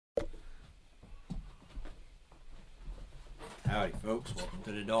Howdy folks, welcome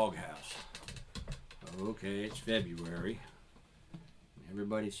to the doghouse. Okay, it's February.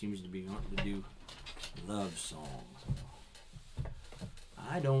 Everybody seems to be wanting to do love songs.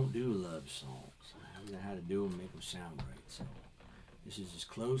 I don't do love songs. I don't know how to do them, make them sound right. So this is as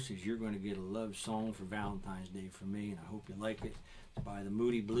close as you're going to get a love song for Valentine's Day from me, and I hope you like it. It's by the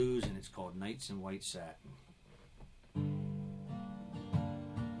Moody Blues, and it's called Nights in White Satin.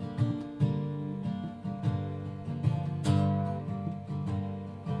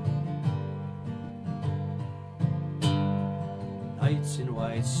 Nights in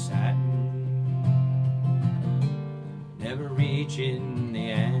white satin, never reaching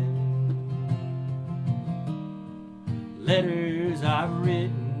the end. Letters I've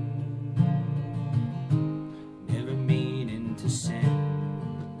written, never meaning to send.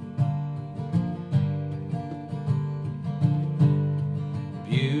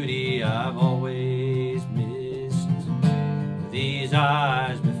 Beauty I've always missed with these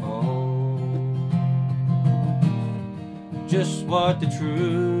eyes before. Just what the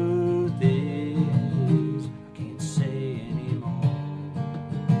truth is, I can't say anymore,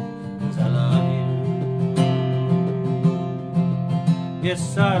 'cause I love you.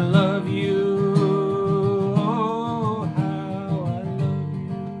 Yes, I love you. Oh, how I love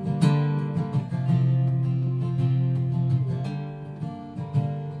you.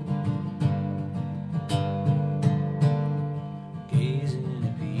 Gazing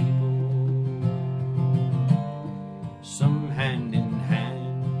at people, some hand in hand,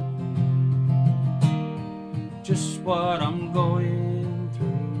 just what I'm going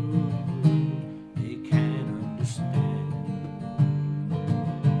through, they can't understand.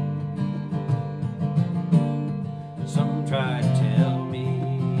 Some try to tell me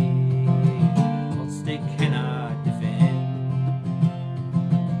thoughts they cannot defend.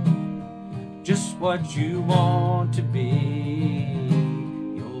 Just what you want to be,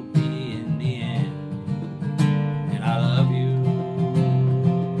 you'll be in the end. I love you.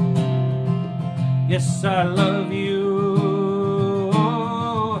 Yes, I love you.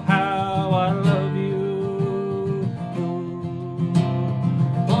 Oh, how I love you.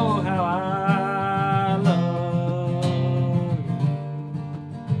 Oh, how I love you.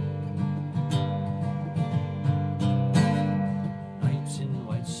 Nights in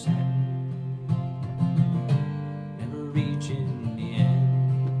white satin, never reaching the end.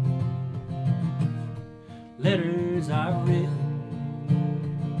 Letters I've written,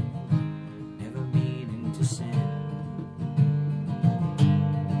 never meaning to send.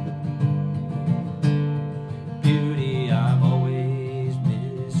 Beauty I've always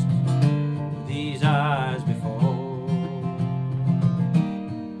missed with these eyes before.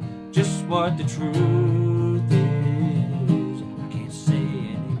 Just what the truth is, I can't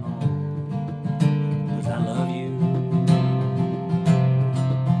say anymore, 'cause I love you.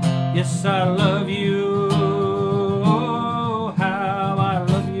 Yes, I love you. How I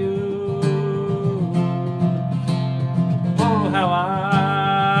love you.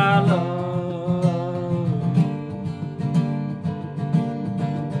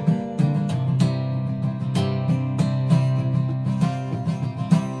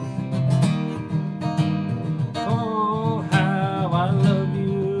 Oh, how I love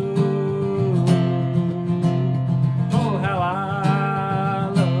you. Oh, how I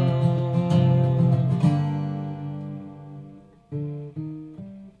love you.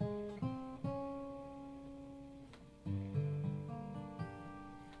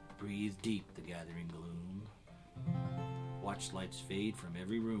 Breathe deep the gathering gloom, watch lights fade from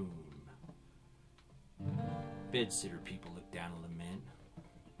every room. Bedsitter people look down and lament,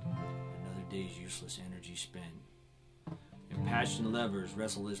 another day's useless energy spent. Impassioned lovers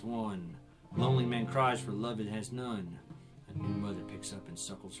wrestle as one, lonely man cries for love it has none. A new mother picks up and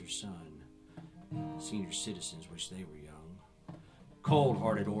suckles her son, senior citizens wish they were young.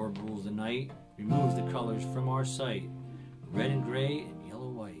 Cold-hearted orb rules the night, removes the colors from our sight, red and gray and yellow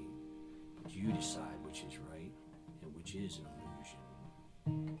white. You decide which is right and which is an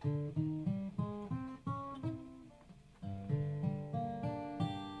illusion.